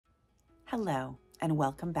Hello, and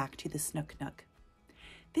welcome back to the Snook Nook.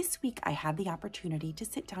 This week, I had the opportunity to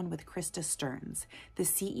sit down with Krista Stearns, the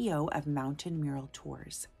CEO of Mountain Mural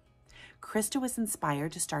Tours. Krista was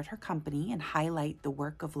inspired to start her company and highlight the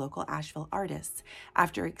work of local Asheville artists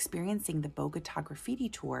after experiencing the Bogotá Graffiti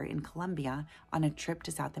Tour in Colombia on a trip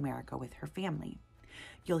to South America with her family.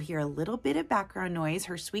 You'll hear a little bit of background noise.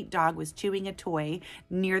 Her sweet dog was chewing a toy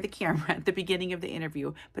near the camera at the beginning of the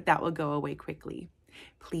interview, but that will go away quickly.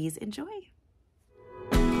 Please enjoy.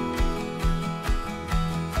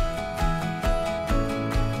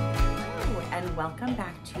 And welcome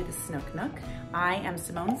back to the Snook Nook. I am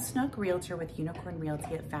Simone Snook, realtor with Unicorn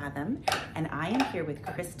Realty at Fathom, and I am here with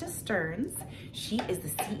Krista Stearns. She is the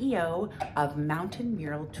CEO of Mountain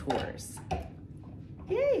Mural Tours.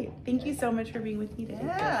 Yay! Thank you so much for being with me today,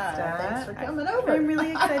 Krista. Thanks for coming over. I'm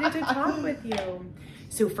really excited to talk with you.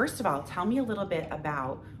 So first of all, tell me a little bit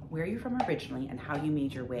about where you're from originally and how you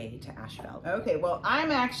made your way to Asheville. Okay, well, I'm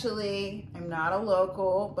not a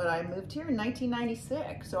local, but I moved here in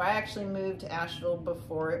 1996. So I actually moved to Asheville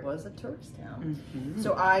before it was a tourist town. Mm-hmm.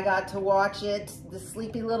 So I got to watch it, the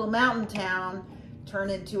sleepy little mountain town, turn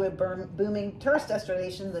into a booming tourist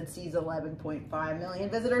destination that sees 11.5 million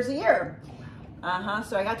visitors a year.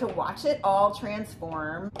 So I got to watch it all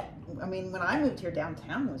transform. I mean, when I moved here,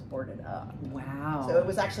 downtown was boarded up. Wow. So it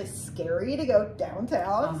was actually scary to go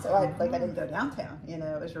downtown. So I didn't go downtown. You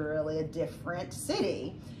know, it was really a different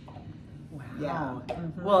city. Wow. Yeah.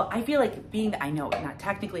 Mm-hmm. Well, I feel like I know, not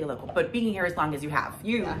technically a local, but being here as long as you have,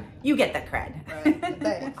 you get that cred. Right.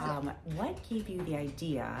 Thanks. What gave you the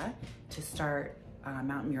idea to start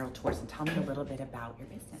Mountain Mural Tours, and tell me a little bit about your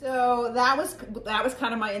business? So that was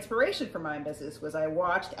kind of my inspiration for my business. Was I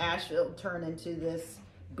watched Asheville turn into this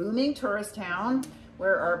booming tourist town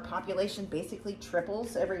where our population basically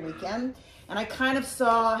triples every weekend, and I kind of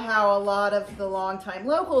saw how a lot of the longtime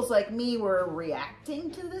locals like me were reacting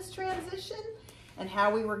to this transition, and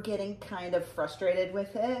how we were getting kind of frustrated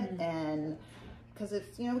with it. Mm-hmm. And because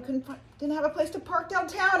it's, we didn't have a place to park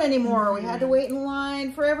downtown anymore. Mm-hmm. We had to wait in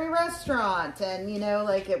line for every restaurant, and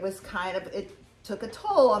it took a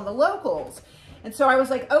toll on the locals. And so I was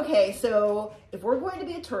like, okay, so if we're going to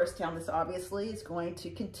be a tourist town, this obviously is going to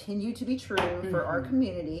continue to be true for our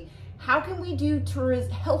community. How can we do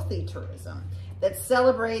healthy tourism that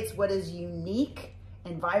celebrates what is unique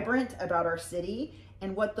and vibrant about our city,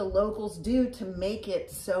 and what the locals do to make it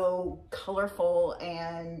so colorful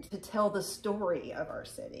and to tell the story of our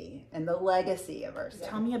city and the legacy of our city?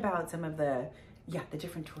 Tell me about some of the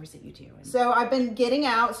different tours that you do. So I've been getting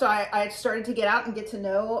out. So I started to get out and get to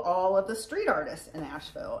know all of the street artists in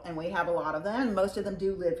Asheville. And we have a lot of them. Most of them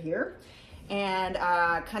do live here. And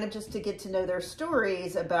kind of just to get to know their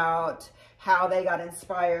stories about how they got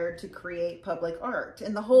inspired to create public art.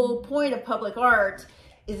 And the whole point of public art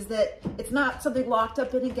is that it's not something locked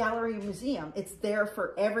up in a gallery or museum. It's there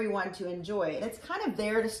for everyone to enjoy. And it's kind of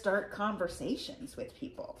there to start conversations with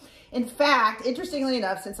people. In fact, interestingly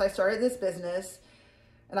enough, since I started this business,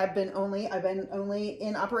 and I've been only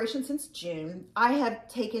in operation since June, I have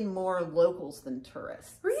taken more locals than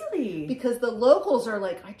tourists. Really? Because the locals are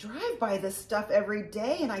like, I drive by this stuff every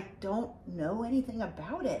day and I don't know anything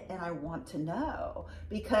about it, and I want to know,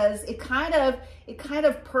 because it kind of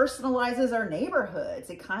personalizes our neighborhoods.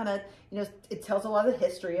 It kind of, it tells a lot of the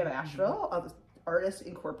history of Asheville. Artists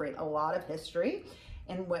incorporate a lot of history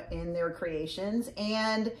in their creations,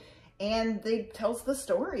 and they tells the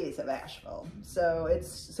stories of Asheville. So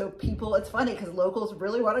it's funny because locals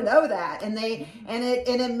really want to know that, and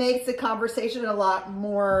it makes the conversation a lot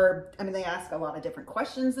more. I mean, they ask a lot of different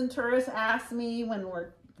questions than tourists ask me when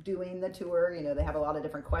we're doing the tour. They have a lot of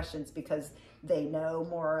different questions because they know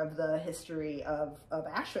more of the history of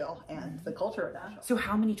Asheville and the culture of Asheville. So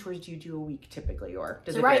how many tours do you do a week typically, or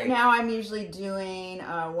does it right vary? Now I'm usually doing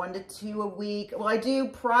 1 to 2 a week. Well, I do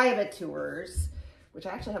private tours, which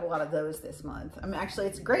I actually have a lot of those this month.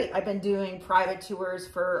 It's great. I've been doing private tours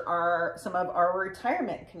for some of our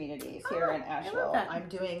retirement communities here in Asheville. I'm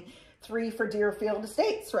doing 3 for Deerfield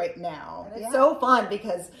Estates right now. And it's so fun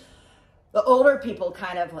because the older people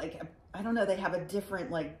kind of I don't know, they have a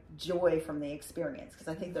different joy from the experience, because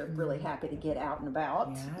I think they're really happy to get out and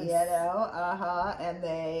about. Yes. And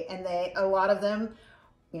they a lot of them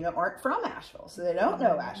aren't from Asheville, so they don't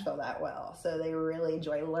know Asheville that well. So they really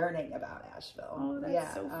enjoy learning about Asheville. Oh,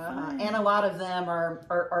 that's so fun. And a lot of them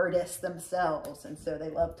are artists themselves, and so they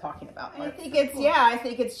love talking about art. I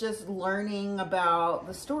think it's just learning about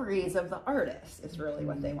the stories of the artists. It's really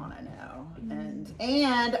what they want to know.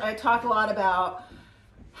 And I talk a lot about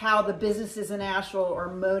how the businesses in Asheville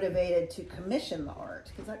are motivated to commission the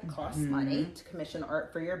art, because that costs money to commission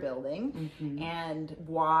art for your building, and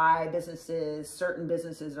why certain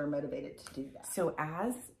businesses are motivated to do that. So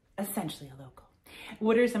as essentially a local,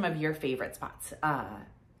 what are some of your favorite spots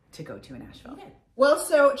to go to in Asheville? Well,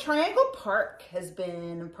 so Triangle Park has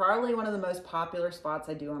been probably one of the most popular spots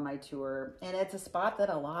I do on my tour. And it's a spot that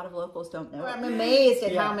a lot of locals don't know. I'm amazed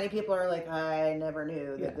at how many people are like, I never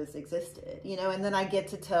knew that this existed, you know, and then I get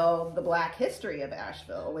to tell the Black history of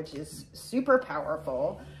Asheville, which is super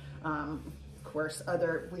powerful. Of course,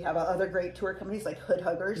 we have other great tour companies like Hood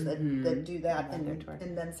Huggers that do that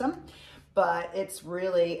and then some. But it's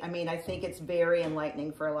really, I mean, I think it's very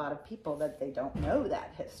enlightening for a lot of people that they don't know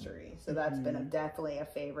that history. So that's been definitely a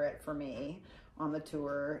favorite for me on the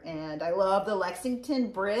tour. And I love the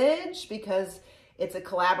Lexington Bridge because it's a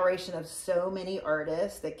collaboration of so many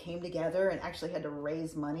artists that came together and actually had to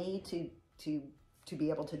raise money to be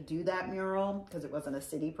able to do that mural, because it wasn't a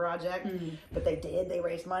city project, but they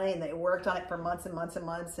raised money and they worked on it for months and months and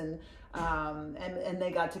months, and they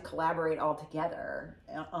got to collaborate all together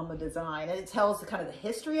on the design. And it tells the kind of the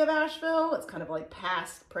history of Asheville. It's kind of like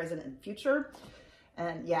past, present, and future.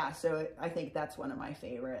 And yeah, so I think that's one of my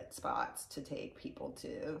favorite spots to take people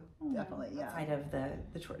to. Definitely, yeah. Outside of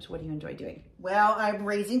the tours, what do you enjoy doing? Well, I'm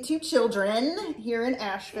raising 2 children here in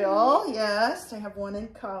Asheville. Yes, I have one in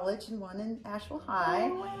college and one in Asheville High.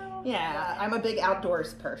 Oh, wow. Yeah, I'm a big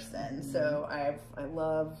outdoors person, so I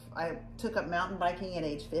took up mountain biking at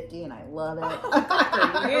age 50, and I love it.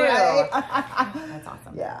 Right? That's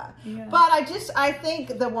awesome. Yeah. But I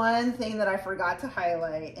think the one thing that I forgot to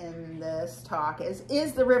highlight in this talk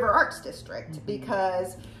is the River Arts District,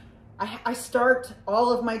 because I start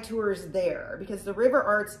all of my tours there, because the River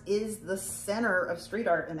Arts is the center of street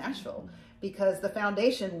art in Asheville, because the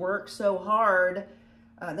foundation worked so hard.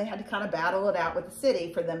 They had to kind of battle it out with the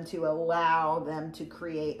city for them to allow them to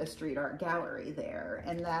create a street art gallery there.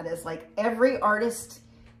 And that is like every artist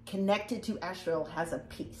connected to Asheville has a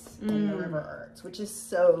piece in the River Arts, which is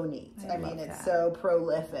so neat. I mean, it's so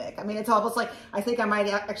prolific. I mean, it's almost like, I think I might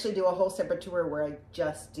actually do a whole separate tour where I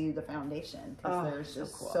just do the foundation, because there's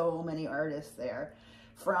just so many artists there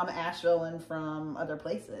from Asheville and from other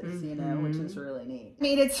places, you know, which is really neat. I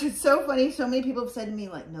mean, it's so funny. So many people have said to me,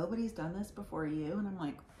 like, nobody's done this before you. And I'm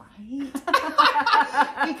like, right?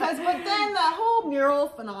 But then the whole mural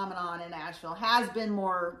phenomenon in Asheville has been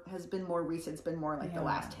more recent. It's been more like the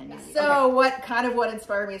last 10 years. So what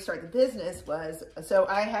inspired me to start the business was, so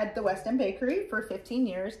I had the West End Bakery for 15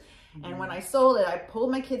 years. And when I sold it, I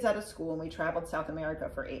pulled my kids out of school and we traveled South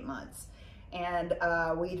America for 8 months. And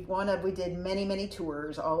we did many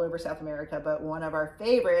tours all over South America, but one of our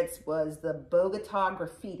favorites was the Bogotá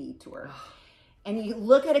Graffiti Tour. And you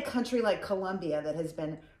look at a country like Colombia that has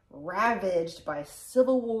been ravaged by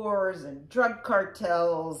civil wars and drug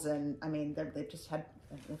cartels, and I mean they've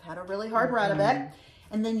had a really hard run of it.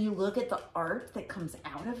 And then you look at the art that comes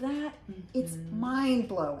out of that, it's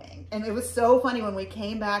mind-blowing. And it was so funny when we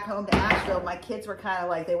came back home to Asheville, my kids were kind of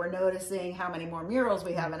like, they were noticing how many more murals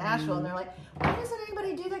we have in Asheville, and they're like, why doesn't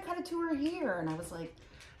anybody do that kind of tour here? And I was like,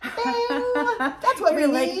 that's what we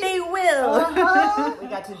need. Like, they will. We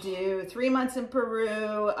got to do 3 months in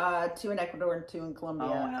Peru, 2 in Ecuador, and 2 in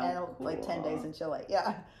Colombia, and like 10 days in Chile.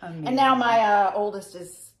 Yeah. Amazing. And now my oldest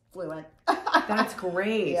is fluent. That's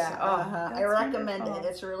great. Yeah, I recommend it.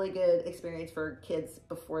 It's a really good experience for kids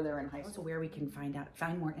before they're in high school. So where we can find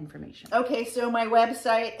more information. Okay, so my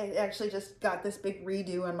website, I actually just got this big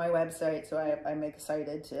redo on my website, so I'm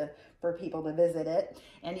excited for people to visit it.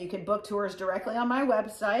 And you can book tours directly on my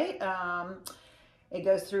website. It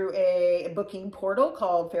goes through a booking portal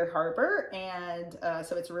called Fair Harbor, and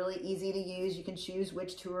so it's really easy to use. You can choose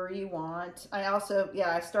which tour you want. I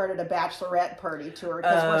started a bachelorette party tour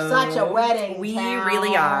because we're such a wedding town,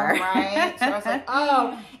 really are. Right? So I was like,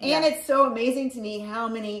 and it's so amazing to me how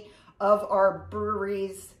many of our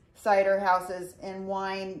breweries, cider houses, and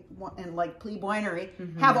wine, and like Plebe Winery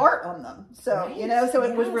have art on them. So, you know, so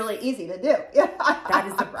it was really easy to do. That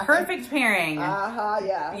is the perfect pairing.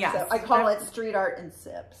 Yeah. Yes. So I call it street art and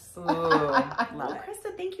sips. Ooh, well,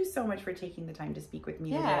 Krista, thank you so much for taking the time to speak with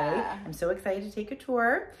me today. I'm so excited to take a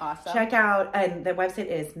tour. Awesome. Check out, the website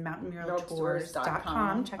is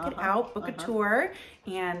mountainmuraltours.com. Check it out, book a tour,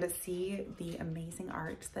 and see the amazing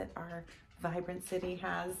art that our vibrant city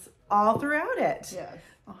has all throughout it. Yes.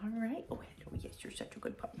 All right. Oh, yes, you're such a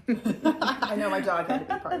good pup. I know my dog had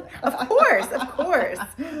to be part of it. Of course.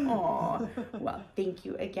 Oh, well, thank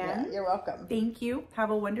you again. Yeah, you're welcome. Thank you.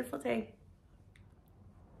 Have a wonderful day.